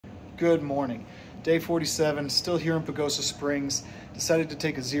Good morning. Day 47, still here in Pagosa Springs. Decided to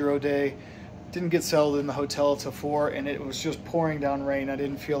take a 0 day. Didn't get settled in the hotel till 4 and it was just pouring down rain. I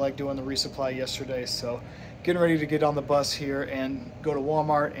didn't feel like doing the resupply yesterday, so getting ready to get on the bus here and go to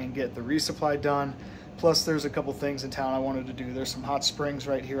Walmart and get the resupply done. Plus there's a couple things in town I wanted to do. There's some hot springs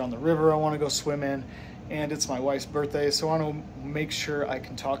right here on the river I want to go swim in, and it's my wife's birthday, so I want to make sure I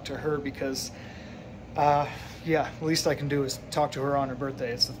can talk to her because yeah, the least I can do is talk to her on her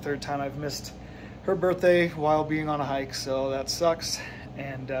birthday. It's the third time I've missed her birthday while being on a hike, so that sucks.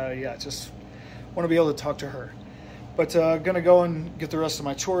 And yeah, just want to be able to talk to her. But gonna go and get the rest of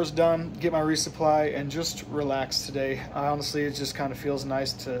my chores done, get my resupply, and just relax today. Honestly, it just kind of feels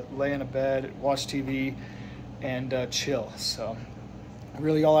nice to lay in a bed, watch TV, and chill. So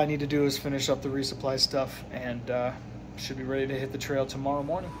really all I need to do is finish up the resupply stuff, and should be ready to hit the trail tomorrow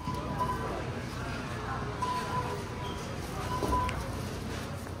morning.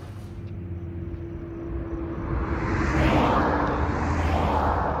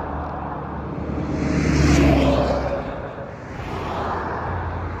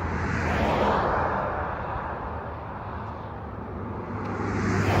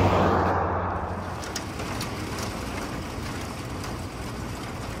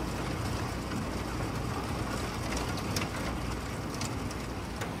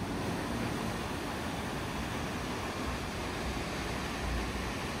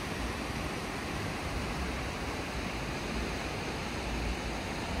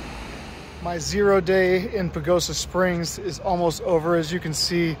 My 0 day in Pagosa Springs is almost over. As you can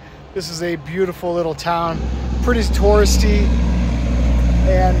see, this is a beautiful little town, pretty touristy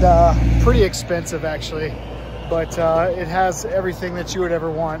and pretty expensive actually, but it has everything that you would ever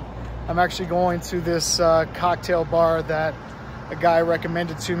want. I'm actually going to this cocktail bar that a guy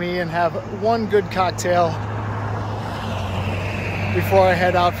recommended to me and have one good cocktail before I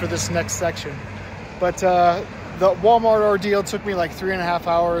head out for this next section. But the Walmart ordeal took me like 3.5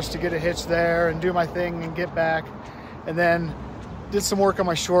 hours to get a hitch there and do my thing and get back. And then did some work on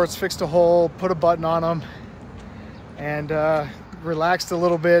my shorts, fixed a hole, put a button on them, and relaxed a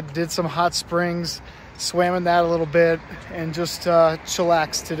little bit, did some hot springs, swam in that a little bit, and just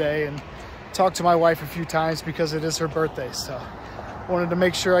chillaxed today and talked to my wife a few times because it is her birthday. So wanted to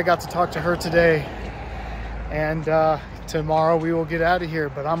make sure I got to talk to her today. And tomorrow we will get out of here,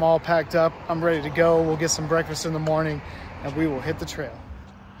 but I'm all packed up. I'm ready to go. We'll get some breakfast in the morning and we will hit the trail.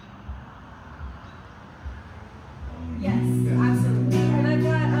 Yes, absolutely. And I've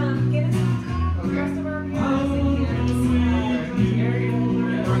got Guinness on the rest of our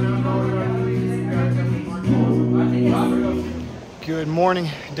Good morning,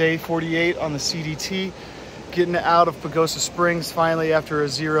 day 48 on the CDT. Getting out of Pagosa Springs finally after a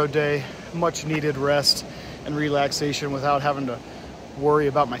 0 day, much needed rest and relaxation without having to worry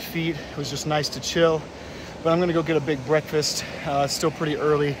about my feet. It was just nice to chill. But I'm gonna go get a big breakfast. It's still pretty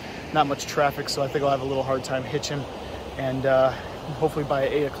early, not much traffic, so I think I'll have a little hard time hitching. And hopefully by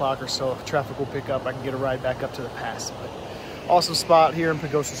 8 o'clock or so, if traffic will pick up, I can get a ride back up to the pass. But awesome spot here in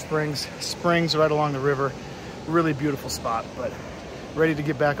Pagosa Springs. Springs right along the river. Really beautiful spot, but ready to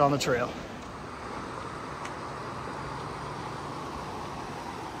get back on the trail.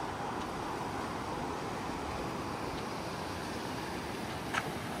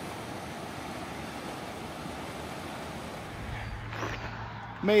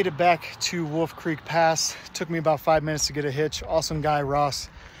 Made it back to Wolf Creek Pass. Took me about 5 minutes to get a hitch. Awesome guy, Ross,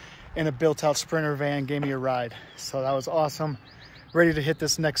 in a built-out Sprinter van, gave me a ride. So that was awesome. Ready to hit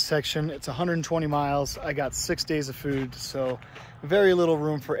this next section. It's 120 miles. I got 6 days of food, so very little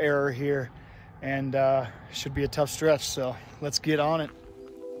room for error here. And should be a tough stretch, so let's get on it.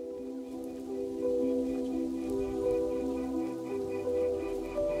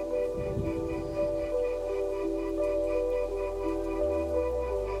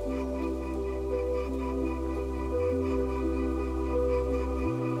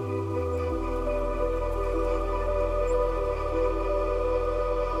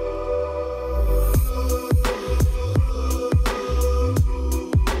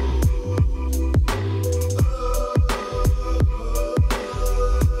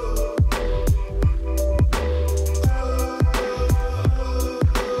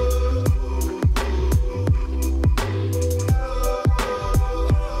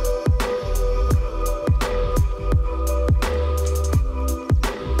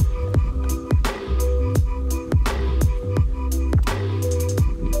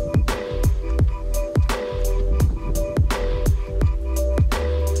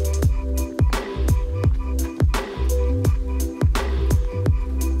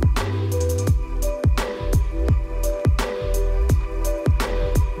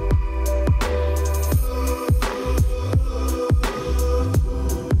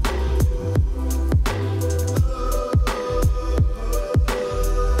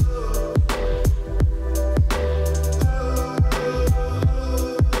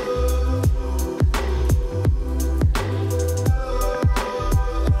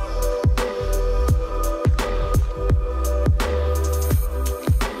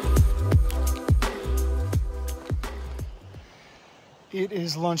 It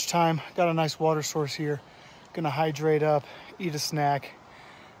is lunchtime. Got a nice water source here. Gonna hydrate up, eat a snack,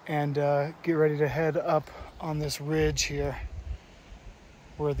 and get ready to head up on this ridge here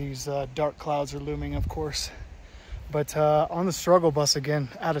where these dark clouds are looming, of course. But on the struggle bus again,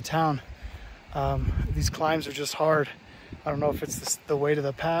 out of town. These climbs are just hard. I don't know if it's the weight of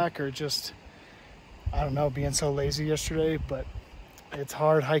the pack or just, I don't know, being so lazy yesterday, but it's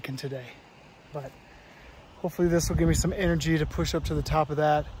hard hiking today. But hopefully this will give me some energy to push up to the top of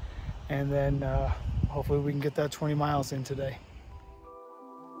that, and then hopefully we can get that 20 miles in today.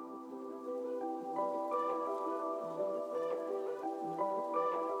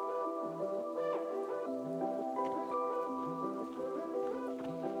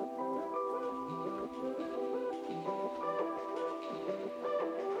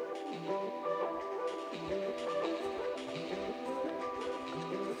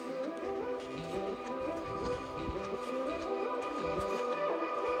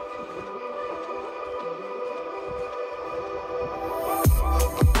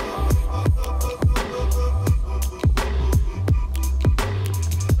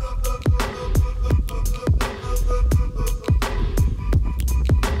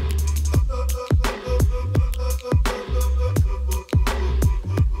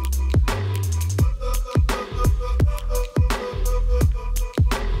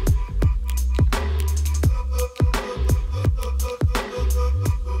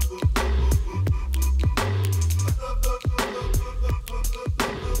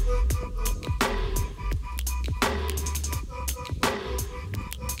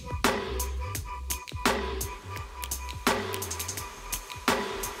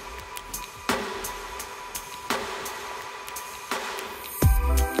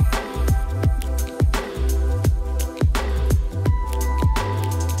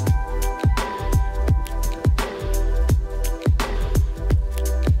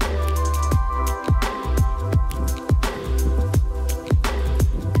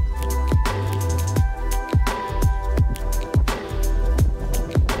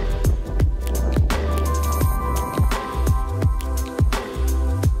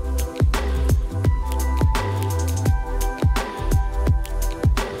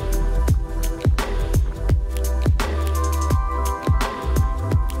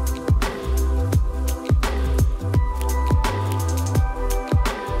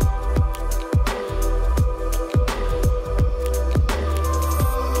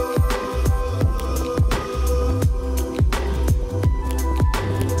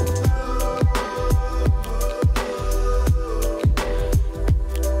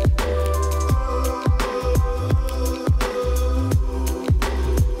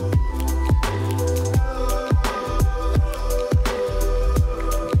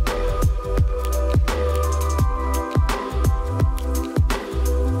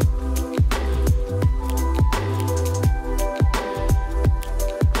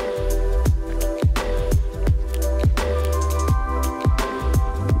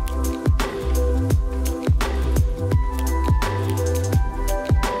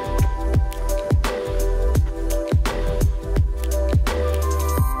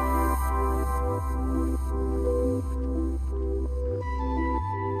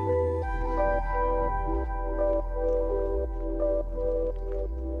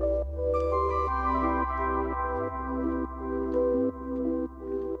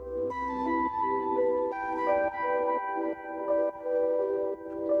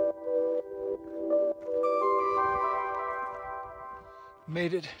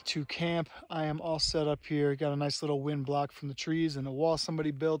 Made it to camp. I am all set up here. Got a nice little wind block from the trees and a wall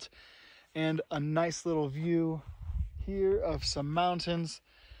somebody built, and a nice little view here of some mountains,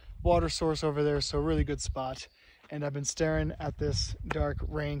 water source over there, so really good spot. And I've been staring at this dark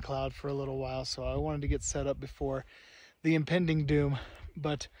rain cloud for a little while, so I wanted to get set up before the impending doom.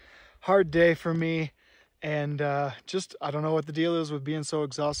 But hard day for me, and just I don't know what the deal is with being so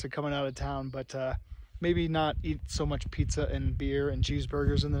exhausted coming out of town, but maybe not eat so much pizza and beer and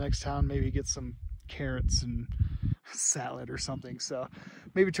cheeseburgers in the next town. Maybe get some carrots and salad or something. So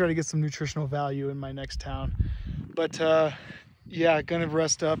maybe try to get some nutritional value in my next town. But yeah, gonna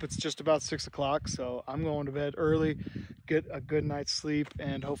rest up. It's just about 6 o'clock, so I'm going to bed early, get a good night's sleep,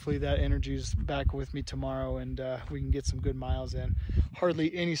 and hopefully that energy's back with me tomorrow, and we can get some good miles in.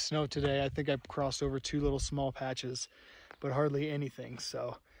 Hardly any snow today. I think I've crossed over 2 little small patches, but hardly anything.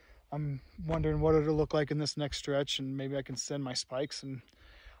 So I'm wondering what it'll look like in this next stretch, and maybe I can send my spikes and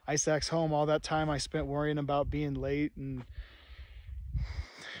ice axe home. All that time I spent worrying about being late and,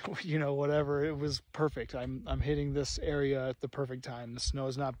 you know, whatever, it was perfect. I'm hitting this area at the perfect time. The snow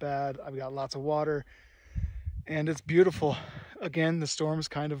is not bad. I've got lots of water and it's beautiful. again, the storm's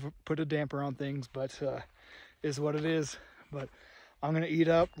kind of put a damper on things, but is what it is. But I'm gonna eat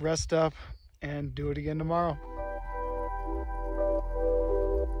up, rest up, and do it again tomorrow.